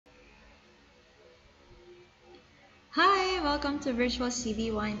Hi, welcome to Virtual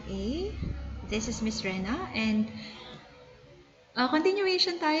CB1A. This is Miss Rena and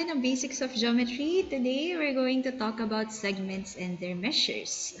continuation tayo ng basics of geometry. Today, we're going to talk about segments and their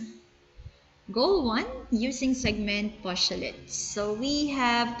measures. Goal 1, using segment postulates. So we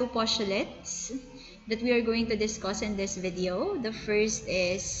have two postulates that we are going to discuss in this video. The first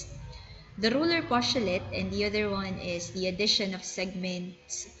is the ruler postulate and the other one is the addition of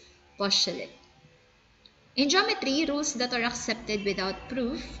segments postulate. In geometry, rules that are accepted without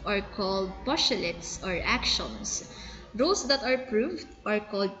proof are called postulates or axioms. Rules that are proved are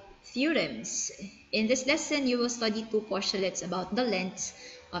called theorems. In this lesson, you will study two postulates about the lengths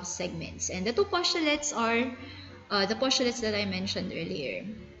of segments. And the two postulates are the postulates that I mentioned earlier.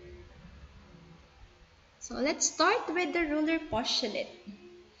 So let's start with the ruler postulate.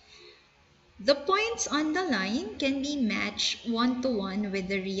 The points on the line can be matched one-to-one with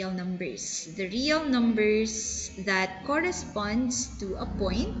the real numbers. The real numbers that corresponds to a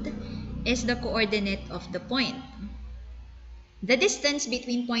point is the coordinate of the point. The distance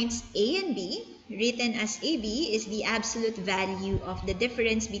between points A and B, written as AB, is the absolute value of the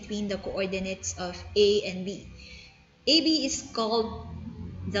difference between the coordinates of A and B. AB is called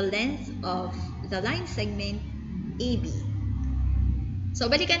the length of the line segment AB. So,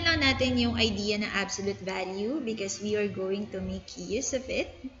 balikan lang natin yung idea na absolute value because we are going to make use of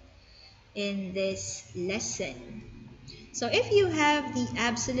it in this lesson. So, if you have the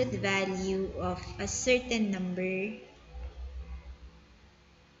absolute value of a certain number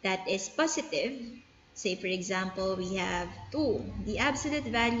that is positive, say for example, we have 2. The absolute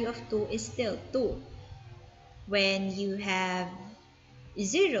value of 2 is still 2. When you have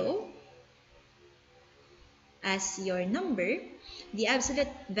 0 as your number, the absolute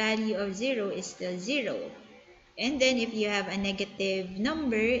value of 0 is still 0. And then if you have a negative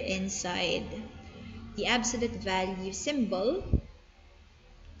number inside the absolute value symbol,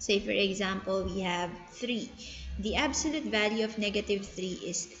 say for example, we have 3. The absolute value of negative 3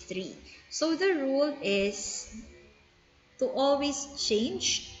 is 3. So the rule is to always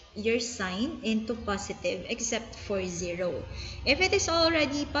change your sign into positive except for 0. If it is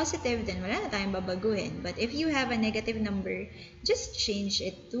already positive, then wala na tayong babaguhin. But if you have a negative number, just change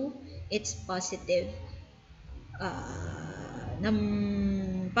it to its positive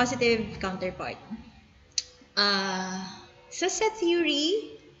positive counterpart. Sa set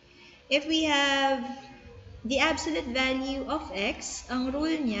theory, if we have the absolute value of x, ang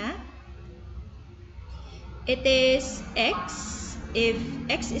rule niya, it is x if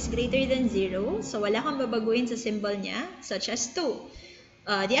x is greater than 0, so wala kang babaguhin sa symbol niya, such as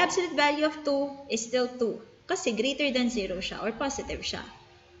 2. The absolute value of 2 is still 2 kasi greater than 0 siya or positive siya.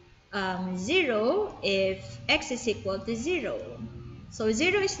 0 if x is equal to 0. So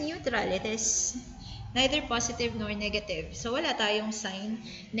 0 is neutral. It is neither positive nor negative. So wala tayong sign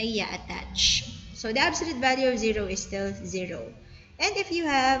na i-attach. So the absolute value of 0 is still 0. And if you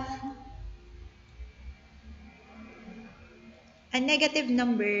have a negative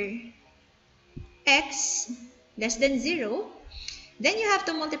number x less than 0, then you have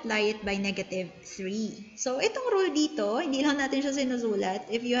to multiply it by negative 3. So, itong rule dito, hindi lang natin siya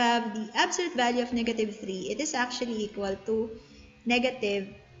sinusulat. If you have the absolute value of negative 3, it is actually equal to negative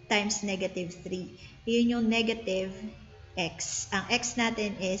times negative 3. Yun yung negative x. Ang x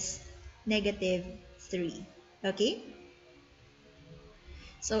natin is negative 3. Okay?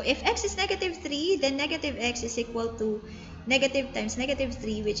 So, if x is negative 3, then negative x is equal to negative times negative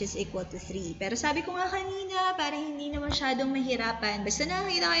 3, which is equal to 3. Pero sabi ko nga kanina, parang hindi na masyadong mahirapan. Basta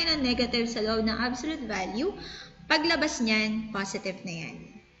nakakita kayo ng negative sa loob ng absolute value, paglabas niyan, positive na yan.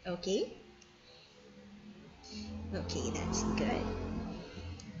 Okay? Okay, that's good.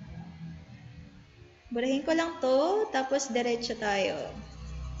 Burahin ko lang to, tapos diretso tayo.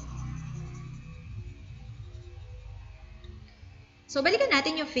 So, balikan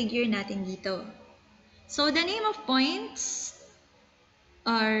natin yung figure natin dito. So, the name of points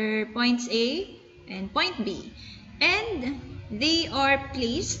are points A and point B. And they are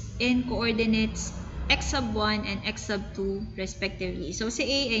placed in coordinates x sub 1 and x sub 2 respectively. So, si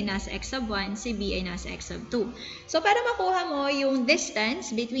A ay nasa x sub 1, si B ay nasa x sub 2. So, para makuha mo yung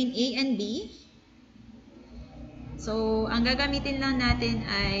distance between A and B, so, ang gagamitin lang natin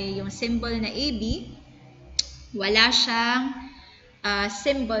ay yung symbol na AB. Wala siyang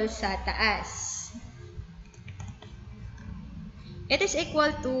symbol sa taas. It is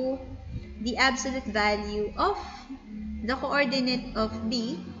equal to the absolute value of the coordinate of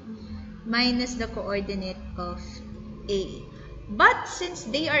B minus the coordinate of A. But since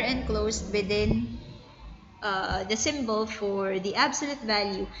they are enclosed within the symbol for the absolute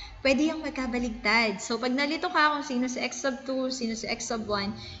value, pwede yung magkabaligtad. So, pag nalito ka kung sino sa x sub 2, sino sa x sub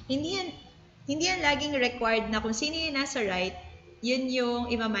 1, hindi yan laging required na kung sino yung nasa right, yun yung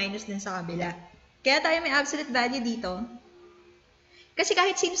ima-minus dun sa kabila. Kaya tayo may absolute value dito. Kasi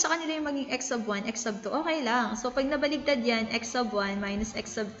kahit sino sa kanila yung maging x sub 1, x sub 2, okay lang. So, pag nabaligtad yan, x sub 1 minus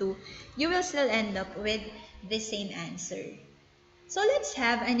x sub 2, you will still end up with the same answer. So, let's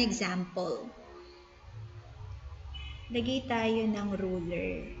have an example. Lagay tayo ng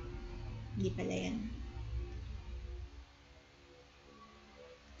ruler. Hindi pala yan.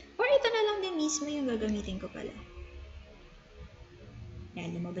 Or ito na lang din mismo yung gagamitin ko pala.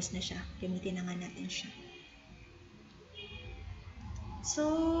 Yan, lumabas na siya. Gamitin na nga natin siya.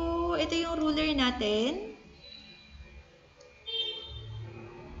 So, ito yung ruler natin.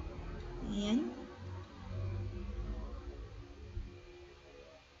 Ayan.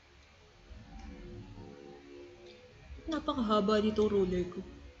 Napakahaba dito ruler ko.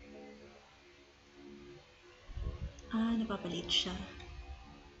 Napapalit siya.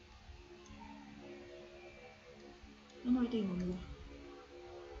 Ano ito yung move?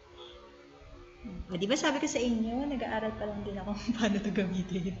 Di ba sabi ko sa inyo, nag-aaral pa lang din ako kung paano ito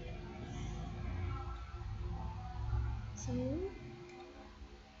gamitin. So,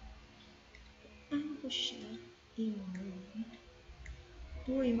 ano ko siya? I-move.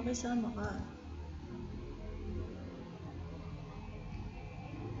 Uy, makisama ka.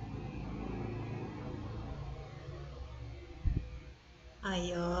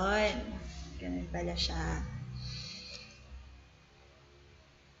 Ayun. Ganun pala siya.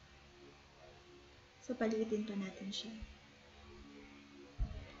 So, paliitin pa natin siya.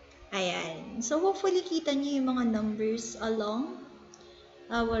 Ayan. So, hopefully, kita niyo yung mga numbers along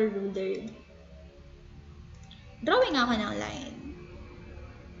our ruler. Drawing ako ng line.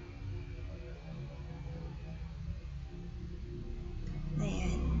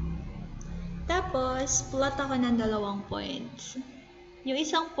 Ayan. Tapos, plot ako ng dalawang points. Yung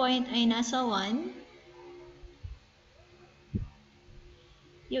isang point ay nasa 1.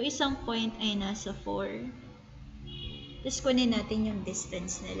 Yung isang point ay nasa 4. Tapos kunin natin yung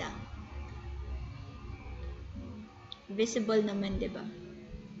distance nila. Visible naman, di ba?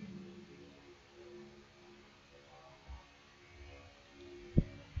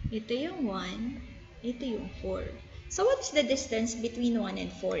 Ito yung 1. Ito yung 4. So, what is the distance between 1 and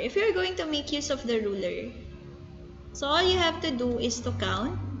 4? If you're going to make use of the ruler, so all you have to do is to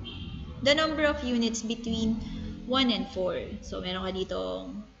count the number of units between 1 and 4. So, meron ka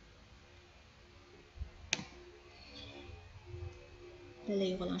ditong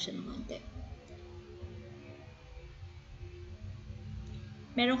lalayo ko lang siya ng konti.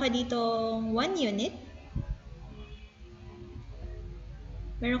 Meron ka ditong 1 unit.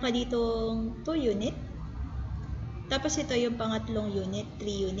 Meron ka ditong 2 unit. Tapos ito yung pangatlong unit,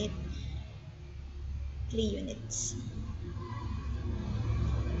 3 unit. 3 units.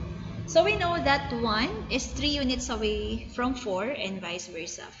 So we know that 1 is 3 units away from 4 and vice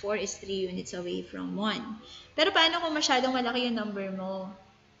versa. 4 is 3 units away from 1. Pero paano kung masyadong malaki yung number mo?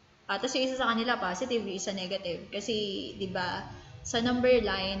 Tapos yung isa sa kanila positive, yung isa negative. Kasi, di ba, sa number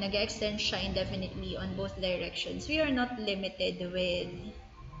line, nag-extend siya indefinitely on both directions. We are not limited with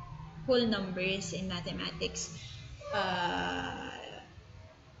whole numbers in mathematics.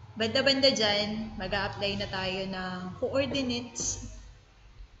 Banda-banda dyan, mag-a-apply na tayo ng coordinates.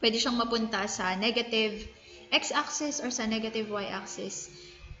 Pwede siyang mapunta sa negative x-axis or sa negative y-axis.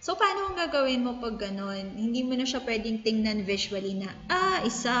 So, paano ang gagawin mo pag ganun? Hindi mo na siya pwedeng tingnan visually na,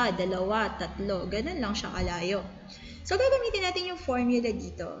 isa, dalawa, tatlo. Ganun lang siya kalayo. So, gagamitin natin yung formula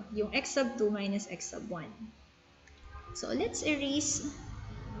dito. Yung x sub 2 minus x sub 1. So, let's erase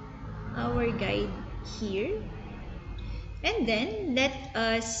our guide here. And then, let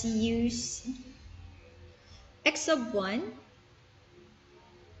us use x sub 1,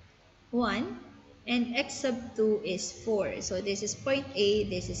 and x sub 2 is 4. So, this is point A,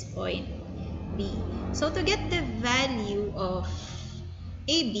 this is point B. So, to get the value of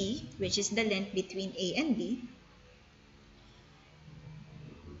AB, which is the length between A and B,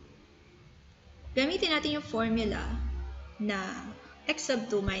 gamitin natin yung formula na x sub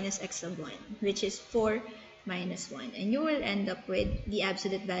 2 minus x sub 1, which is 4 minus 1. And you will end up with the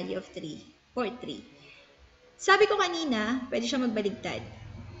absolute value of 3, or 3. Sabi ko kanina, pwede siya magbaligtad.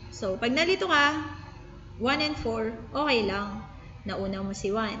 So, pag nalito ka, 1 and 4, okay lang. Nauna mo si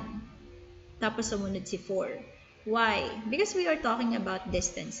 1. Tapos sumunod si 4. Why? Because we are talking about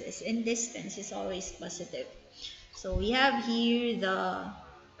distances. And distance is always positive. So, we have here the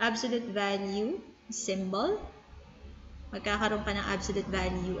absolute value symbol. magkakaroon ka ng absolute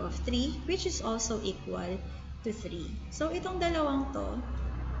value of 3, which is also equal to 3. So, itong dalawang to,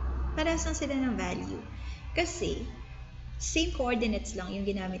 parehas lang sila ng value. Kasi, same coordinates lang yung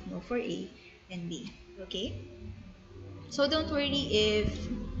ginamit mo for A and B. Okay? So, don't worry if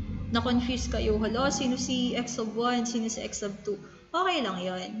na-confuse kayo. Hala, sino si x of 1, sino si x of 2. Okay lang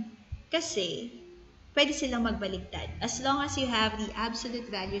yon. Kasi, pwede silang magbaligtad. As long as you have the absolute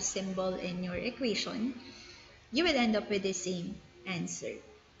value symbol in your equation, you will end up with the same answer.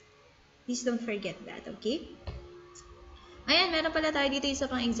 Please don't forget that, okay? Ayan, meron pala tayo dito isa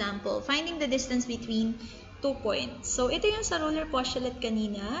pang example. Finding the distance between 2 points. So, ito yung sa ruler postulate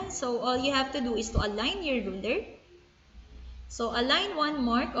kanina. So, all you have to do is to align your ruler. So, align one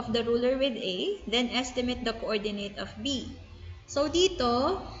mark of the ruler with A, then estimate the coordinate of B. So,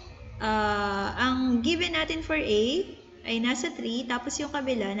 dito, ang given natin for A ay nasa 3, tapos yung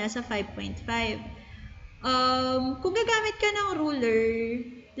kabila nasa 5.5. Kung gagamit ka ng ruler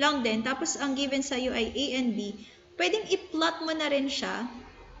lang din, tapos ang given sa'yo ay A and B, pwedeng i-plot mo na rin siya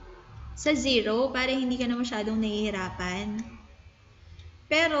sa 0 para hindi ka na masyadong nahihirapan.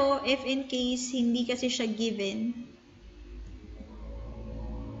 Pero, if in case hindi kasi siya given,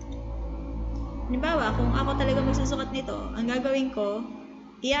 halimbawa, kung ako talaga magsusukat nito, ang gagawin ko,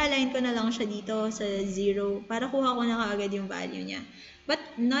 i-align ko na lang siya dito sa 0 para kuha ko na kaagad yung value niya. But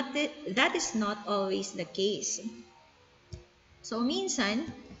that is not always the case. So, minsan,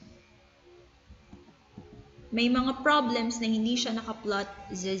 may mga problems na hindi siya nakaplot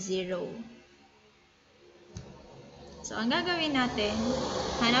sa 0. So, ang gagawin natin,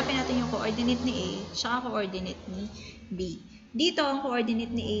 hanapin natin yung coordinate ni A, tsaka coordinate ni B. Dito, ang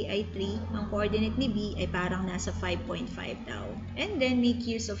coordinate ni A ay 3. Ang coordinate ni B ay parang nasa 5.5 daw. And then, make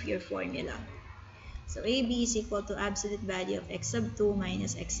use of your formula. So, AB is equal to absolute value of x sub 2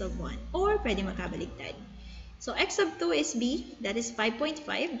 minus x sub 1. Or, pwede magkabaligtad. So, x sub 2 is B. That is 5.5.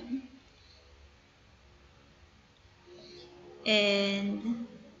 And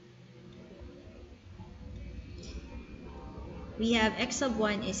we have x sub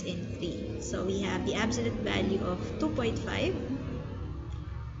 1 is in 3. So, we have the absolute value of 2.5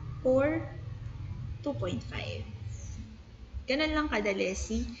 or 2.5. Ganun lang kadali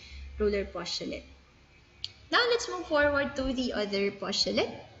si ruler postulate. Now, let's move forward to the other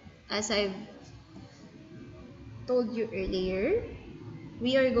postulate. As I've told you earlier,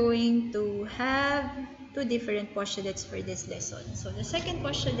 we are going to have two different postulates for this lesson. So, the second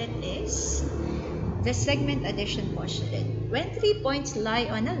postulate is the segment addition postulate. When 3 points lie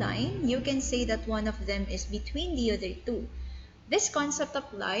on a line, you can say that one of them is between the other two. This concept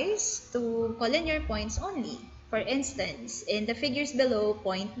applies to collinear points only. For instance, in the figures below,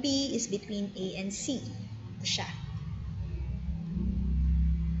 point B is between A and C. Ito siya.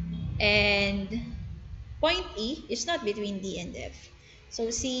 And point E is not between D and F. So,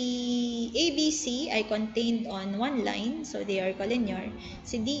 si ABC ay contained on one line, so they are collinear.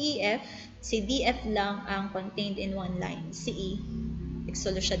 Si DEF, si DF lang ang contained in one line. Si E,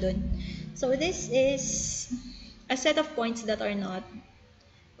 iksolo siya dun. So, this is a set of points that are not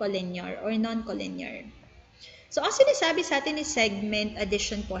collinear or non-collinear. So, ang sinasabi sa atin is segment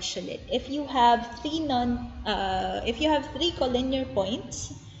addition postulate. If you have three collinear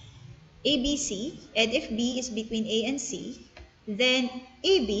points, A, B, C, and if B is between A and C, then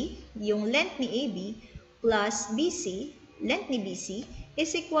AB, yung length ni AB, plus BC, length ni BC,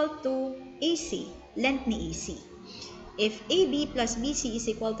 is equal to AC, length ni AC. If AB plus BC is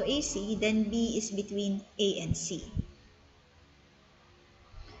equal to AC, then B is between A and C.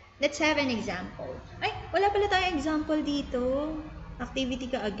 Let's have an example. Ay, wala pala tayong example dito. Activity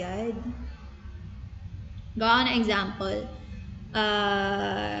ka agad. Gawa na example.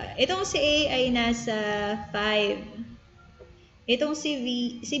 Itong si A ay nasa 5. Itong si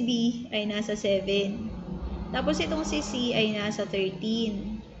B ay nasa 7. Tapos itong si C ay nasa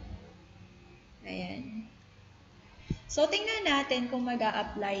 13. Ayan. So, tingnan natin kung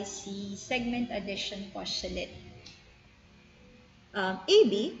mag-a-apply si segment addition postulate.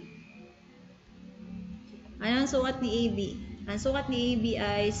 AB. Ano ang sukat ni AB? Ang sukat ni AB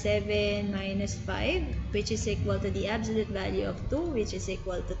ay 7 minus 5, which is equal to the absolute value of 2, which is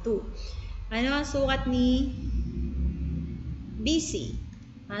equal to 2. Ano ang sukat ni BC?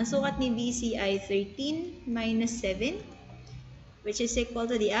 Ang sukat ni BC ay 13 minus 7, which is equal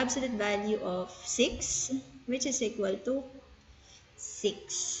to the absolute value of 6, which is equal to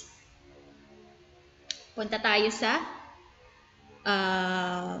 6. Punta tayo sa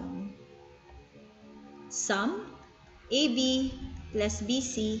sum. AB plus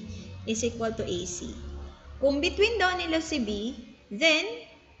BC is equal to AC. Kung between daw nila si B, then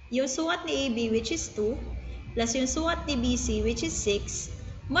yung sukat ni AB which is 2, plus yung sukat ni BC, which is 6,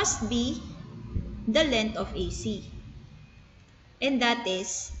 must be the length of AC. And that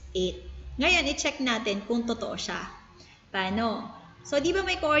is 8. Ngayon, i-check natin kung totoo siya. Paano? So, di ba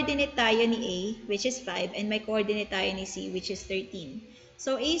may coordinate tayo ni A, which is 5, and may coordinate tayo ni C, which is 13.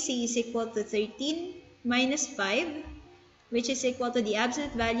 So, AC is equal to 13 minus 5, which is equal to the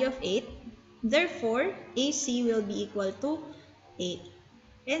absolute value of 8. Therefore, AC will be equal to 8.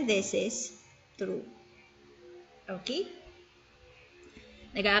 And this is true. Okay?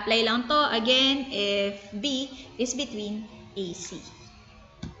 Nag-a-apply lang to again if B is between AC.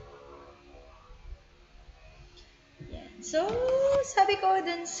 Yan. So, sabi ko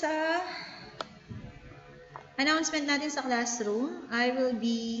dun sa announcement natin sa classroom, I will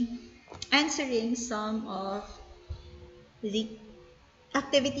be answering some of the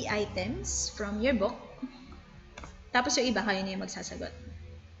activity items from your book. Tapos yung iba kayo na yung magsasagot.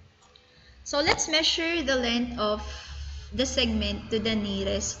 So, let's measure the length of the segment to the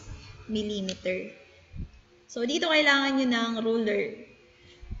nearest millimeter. So, dito kailangan nyo ng ruler.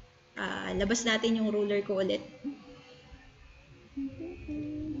 Labas natin yung ruler ko ulit.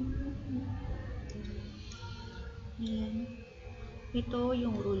 Ayan. Ito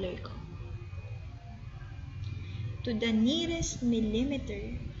yung ruler ko. To the nearest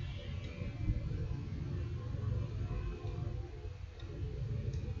millimeter.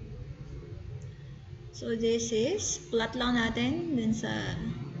 So, this is, plot lang natin dun sa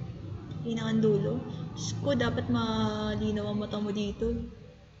pinakang-dulo. Diyos ko, dapat malinaw ang mata mo dito.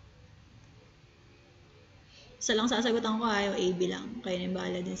 Isa lang sasagutan ko, ayaw AB lang. Kaya nang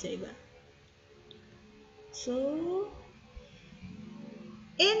bahala din sa iba. So,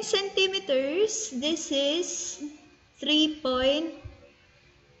 in centimeters, this is 3.5.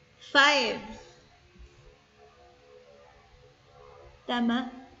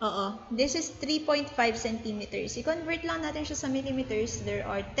 Tama? Oo. This is 3.5 centimeters. I-convert lang natin siya sa millimeters. There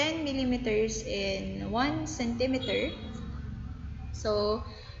are 10 millimeters in 1 centimeter. So,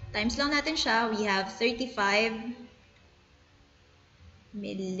 times lang natin siya. We have 35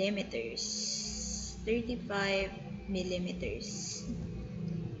 millimeters. 35 millimeters.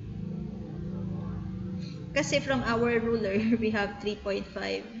 Kasi from our ruler, we have 3.5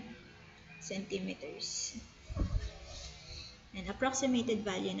 centimeters. And approximated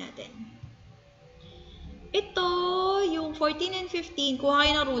value natin. Ito, yung 14 and 15, kuha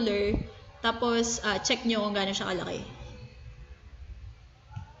kayo ng ruler, tapos check nyo kung gaano siya kalaki.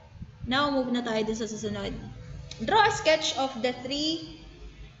 Now, move na tayo dun sa susunod. Draw a sketch of the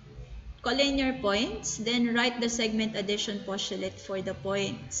 3 collinear points, then write the segment addition postulate for the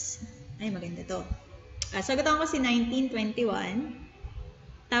points. Ay, maganda to. Sagutan ko si 1921.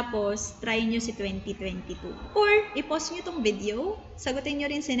 Tapos, try nyo si 2022. Or, i-pause nyo tong video. Sagutin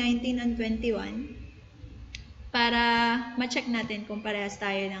nyo rin si 19 and 21 para ma-check natin kung parehas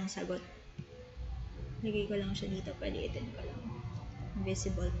tayo ng sagot. Lagay ko lang siya dito. Paliitin ko lang.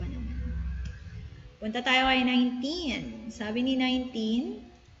 Visible pa naman. Punta tayo kay 19. Sabi ni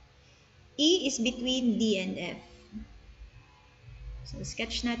 19, E is between D and F. So,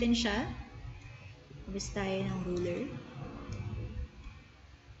 sketch natin siya. Tapos tayo ng ruler.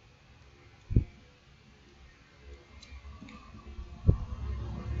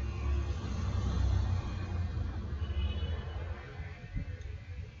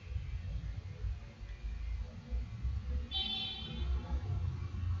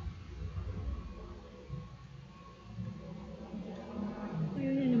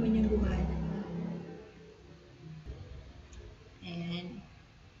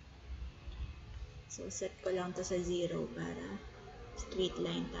 So, set ko lang to sa 0 para straight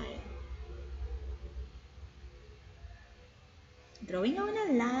line tayo. Drawing on a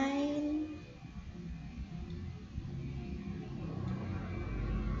line.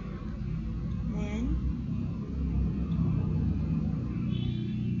 Ayan.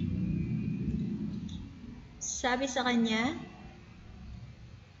 Sabi sa kanya,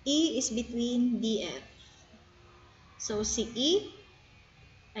 E is between DF. So, si E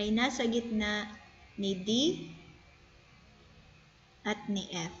ay nasa gitna ni D at ni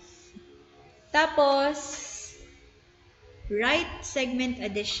F. Tapos, write segment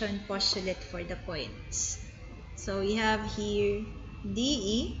addition postulate for the points. So, we have here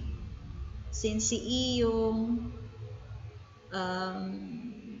DE. Since si E yung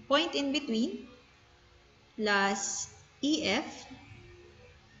point in between plus EF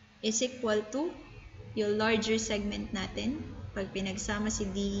is equal to yung larger segment natin pag pinagsama si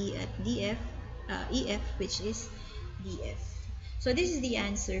DE at DF, EF, which is DF. So, this is the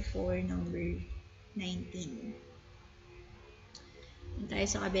answer for number 19. Doon tayo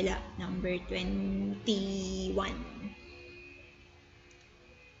sa kabila, number 21.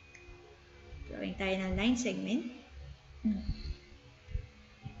 Drawing tayo ng line segment.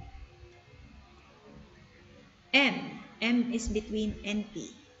 M. M is between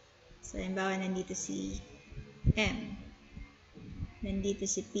NP. So, halimbawa, nandito si M. Nandito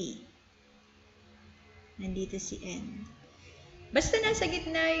si P. Nandito si N. Basta nasa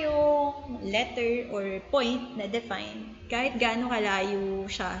gitna yung letter or point na define, kahit gaano kalayo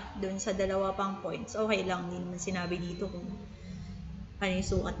siya dun sa dalawa pang points, okay lang. Hindi naman sinabi dito kung ano yung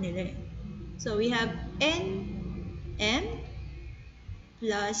sukat nila. So, we have N, M,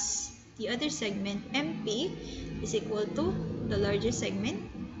 plus the other segment, MP, is equal to the larger segment,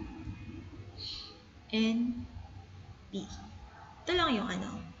 N, P. Ito lang yung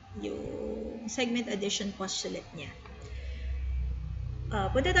yung segment addition postulate niya.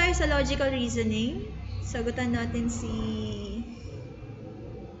 Punta tayo sa logical reasoning. Sagutan natin si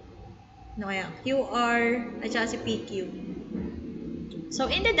QR at saka si PQ. So,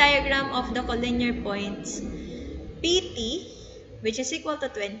 in the diagram of the collinear points, PT, which is equal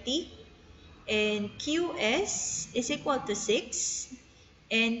to 20, and QS is equal to 6,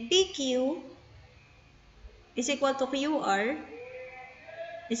 and PQ is equal to QR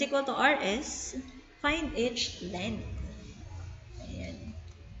is equal to RS, find each length. Ayan.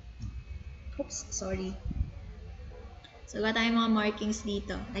 Oops, sorry. So, wala tayong mga markings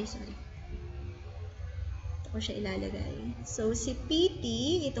dito. Ay, sorry. Ito ko siya ilalagay. So, si PT,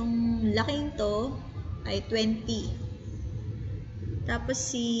 itong laking to, ay 20. Tapos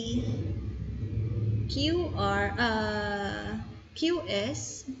si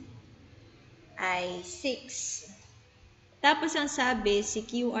QS ay 6. Tapos ang sabi, si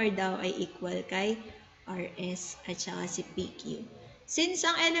QR daw ay equal kay RS at saka si PQ. Since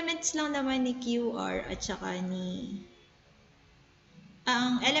ang elements lang naman ni QR at saka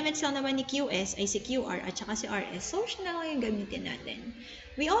ang elements lang naman ni QS ay si QR at saka si RS, so siya na lang yung gamitin natin.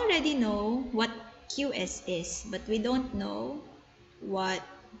 We already know what QS is, but we don't know what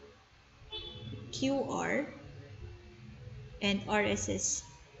QR and RS's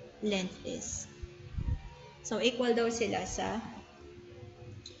length is. So, equal daw sila sa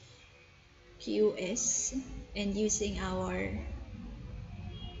QS, and using our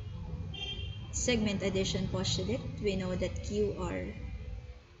segment addition postulate, we know that QR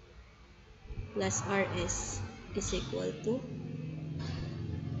plus RS is equal to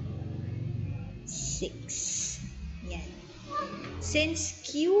 6. Yan. Since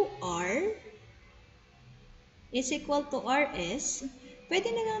QR is equal to RS,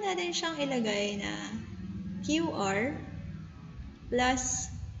 pwede na lang natin siyang ilagay na QR plus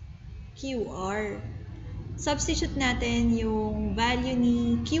QR. Substitute natin yung value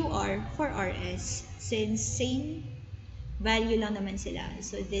ni QR for RS since same value lang naman sila.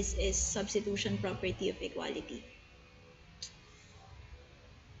 So, this is substitution property of equality.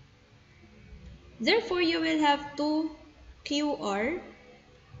 Therefore, you will have 2 QR.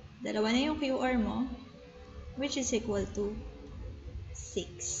 Dalawa na yung QR mo, which is equal to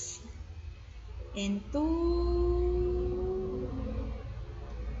 6. And 2,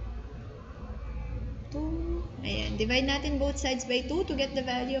 ayan, divide natin both sides by 2 to get the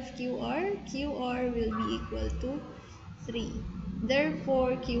value of QR. QR will be equal to 3.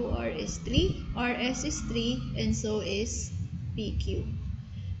 Therefore, QR is 3, RS is 3, and so is PQ.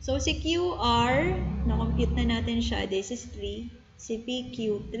 So, si QR, na-compute na natin siya, this is 3. Si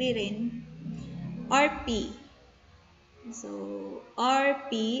PQ, 3 rin. RP. So,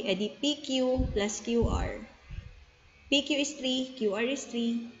 RP, edi PQ plus QR. PQ is 3, QR is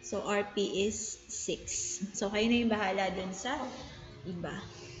 3, so RP is 6. So, kayo na yung bahala dun sa iba.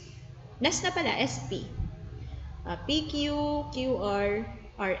 Last na pala, SP. PQ, QR,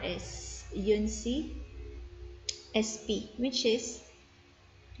 RS. Yun si SP, which is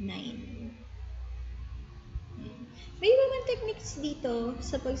 9. May iba man techniques dito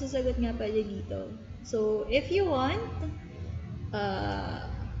sa pagsasagot nga pala dito. So, if you want,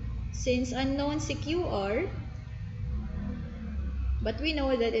 since unknown si QR, but we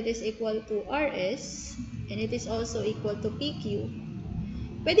know that it is equal to RS, and it is also equal to PQ,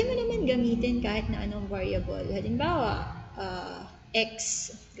 pwede mo naman gamitin kahit na anong variable. Halimbawa, X.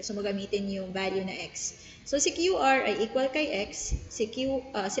 Gusto mo gamitin yung value na X. So, si QR ay equal kay X, si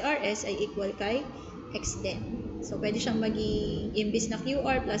RS ay equal kay X din. So, pwede siyang maging, imbis na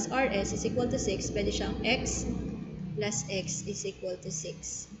QR plus RS is equal to 6, pwede siyang X plus X is equal to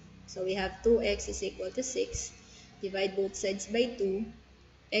 6. So, we have 2X is equal to 6. Divide both sides by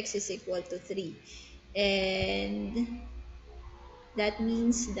 2. X is equal to 3. And that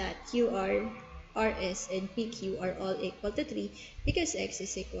means that QR RS and PQ are all equal to 3 because X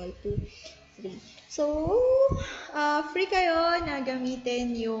is equal to 3. So, free kayo na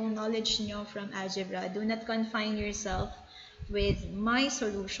gamitin yung knowledge nyo from algebra. Do not confine yourself with my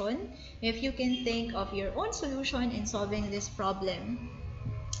solution. If you can think of your own solution in solving this problem,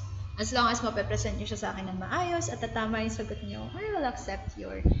 as long as mape-present nyo siya sa akin ng maayos at tatama yung sagot nyo, I will accept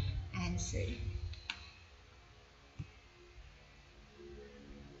your answer.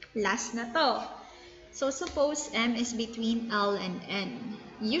 Last na to. So suppose M is between L and N.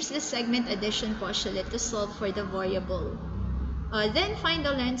 Use the segment addition postulate to solve for the variable. Then find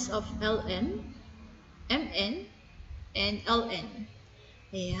the lengths of Ln, Mn, and Ln.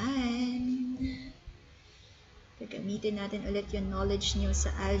 Ayan. Gagamitin natin ulit yung knowledge nyo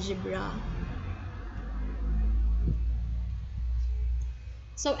sa algebra.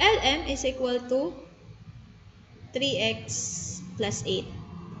 So Lm is equal to 3x plus 8.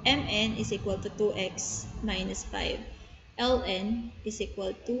 Mn is equal to 2x minus 5. Ln is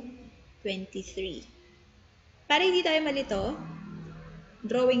equal to 23. Para hindi tayo malito,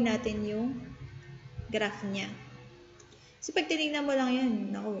 drawing natin yung graph niya. So pag tinignan mo lang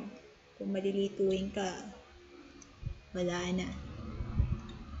yan, naku, kung malilituin ka, wala na.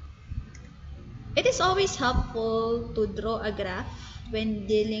 It is always helpful to draw a graph when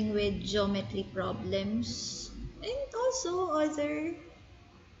dealing with geometry problems and also other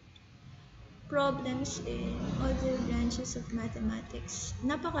problems in other branches of mathematics.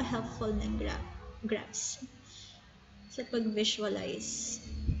 Napaka-helpful ng graphs sa pag-visualize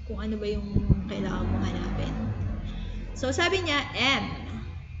kung ano ba yung kailangan mong hanapin. So, sabi niya, M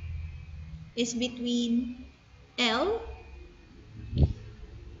is between L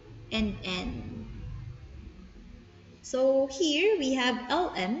and N. So, here we have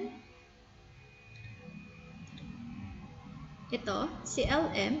Lm. Ito, si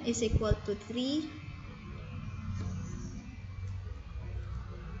Lm is equal to 3.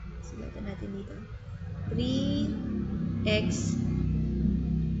 Silatan natin dito. 3x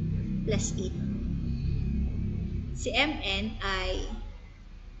plus 8. Si Mn ay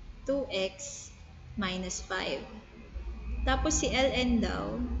 2x minus 5. Tapos si Ln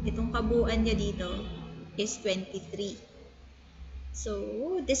daw, itong kabuuan niya dito is 23.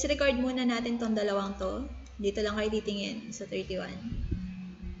 So, disregard muna natin tong dalawang to. Dito lang kayo titingin sa 31.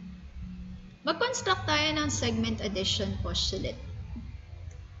 Mag-construct tayo ng segment addition postulate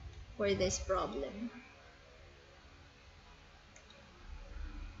for this problem.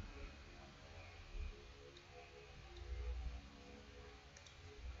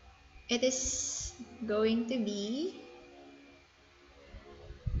 It is going to be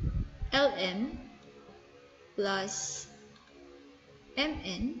Lm plus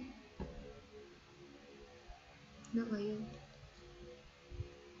Mn. Ano kayo?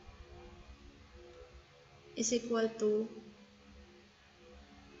 Is equal to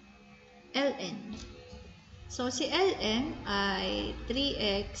Ln. So, si Lm ay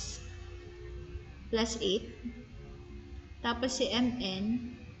 3x plus 8. Tapos si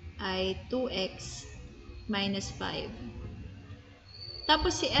Mn ay 2x minus 5.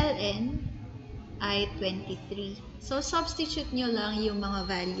 Tapos si Ln ay 23. So, substitute nyo lang yung mga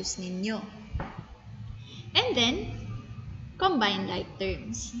values ninyo. And then, combine like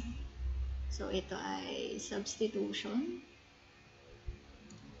terms. So, ito ay substitution.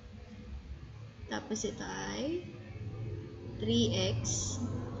 Tapos ito ay 3x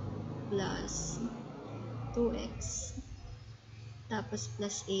plus 2x. Tapos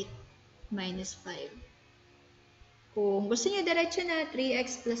plus 8 minus 5. Kung gusto niyo diretso na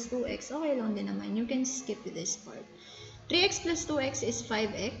 3x plus 2x, okay lang din naman. You can skip this part. 3x plus 2x is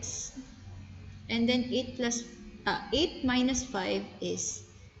 5x. And then 8 minus 5 is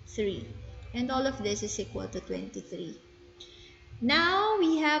 3. And all of this is equal to 23. Now,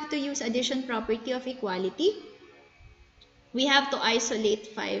 we have to use addition property of equality. We have to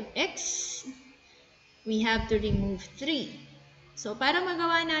isolate 5x. We have to remove 3. So, para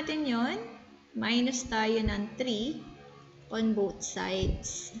magawa natin yon, minus tayo ng 3 on both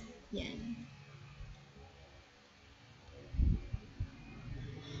sides. Yan.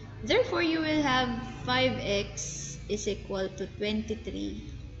 Therefore, you will have 5x is equal to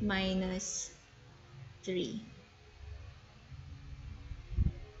 23 minus 3.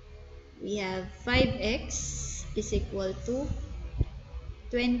 We have 5x is equal to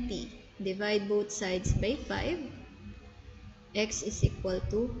 20. Divide both sides by 5. X is equal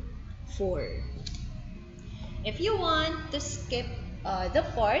to 4. If you want to skip the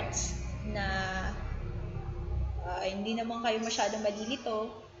parts na hindi naman kayo masyadong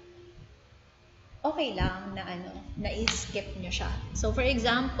malilito, okay lang na na i-skip nyo siya. So for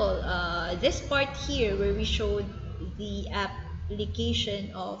example, this part here where we showed the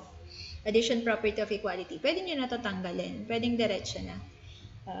application of addition property of equality, pwede nyo na to tanggalin. Pwedeng diretso na.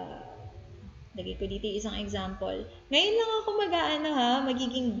 Uh, Lagay ko dito isang example. Ngayon lang ako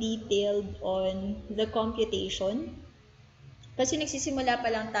magiging detailed on the computation. Kasi nagsisimula pa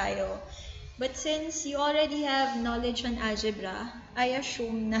lang tayo. But since you already have knowledge on algebra, I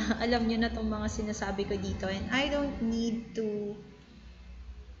assume na alam nyo na itong mga sinasabi ko dito and I don't need to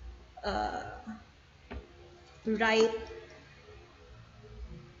write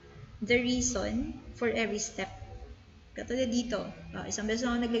the reason for every step. Katulad dito, isang beses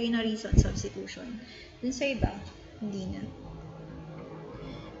ako naglagay ng reason, substitution. Dun sa iba, hindi na.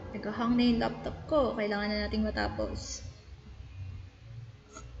 Nagkahang na yung laptop ko, kailangan na nating matapos.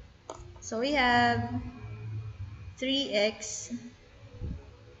 So we have 3x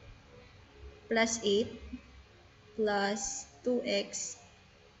plus 8 plus 2x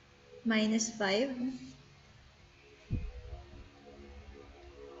minus 5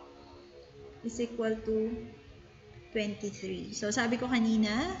 is equal to 23. So sabi ko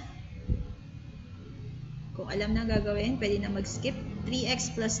kanina, kung alam na gagawin, pwede na mag-skip.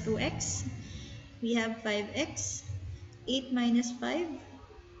 3x plus 2x, we have 5x. 8 minus 5,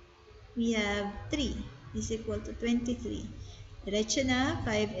 we have 3 is equal to 23. Diretso na,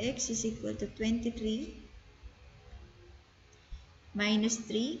 5x is equal to 23 minus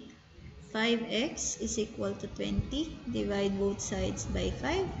 3. 5x is equal to 20. Divide both sides by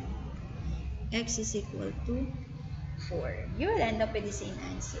 5. X is equal to 4. You will end up with the same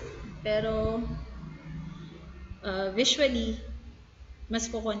answer. Pero, visually, mas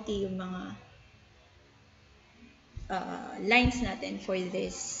kukunti yung mga lines natin for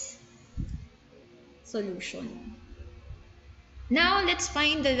this solution. Now, let's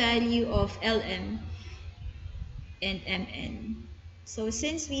find the value of LM and MN. So,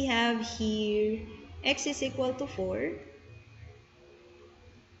 since we have here x is equal to 4,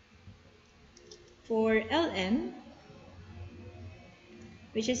 for LM,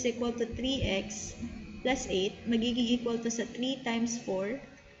 which is equal to 3x plus 8, magiging equal to sa 3 times 4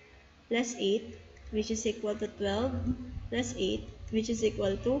 plus 8, which is equal to 12 plus 8, which is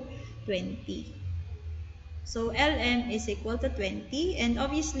equal to 20. So, LM is equal to 20. And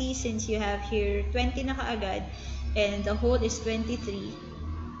obviously, since you have here 20 na kaagad and the whole is 23,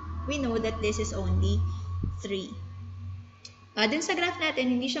 we know that this is only 3. Dun sa graph natin,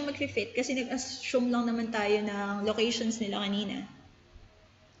 hindi siya mag-fit kasi nag-assume lang naman tayo ng locations nila kanina.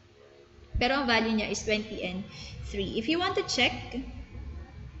 Pero ang value niya is 20 and 3. If you want to check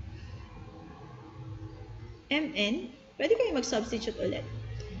MN, pwede kayo mag-substitute ulit.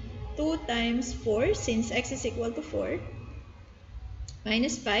 2 times 4, since x is equal to 4,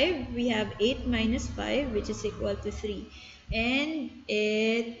 minus 5, we have 8 minus 5, which is equal to 3. And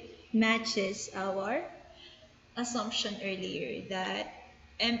it matches our assumption earlier that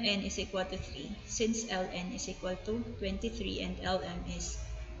MN is equal to 3, since LN is equal to 23 and LM is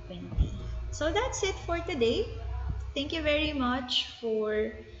 20. So that's it for today. Thank you very much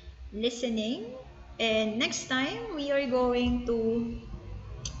for listening. And next time, we are going to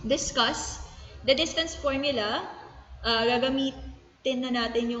discuss the distance formula. Gagamitin na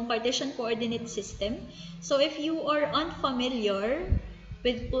natin yung Cartesian coordinate system. So if you are unfamiliar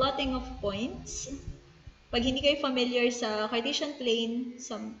with plotting of points, pag hindi kayo familiar sa Cartesian plane,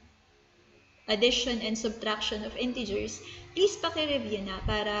 some addition and subtraction of integers, please paki-review na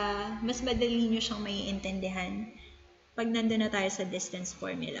para mas madali nyo siyang maiintindihan pag nandun na tayo sa distance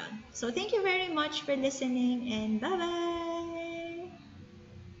formula. So thank you very much for listening and bye-bye!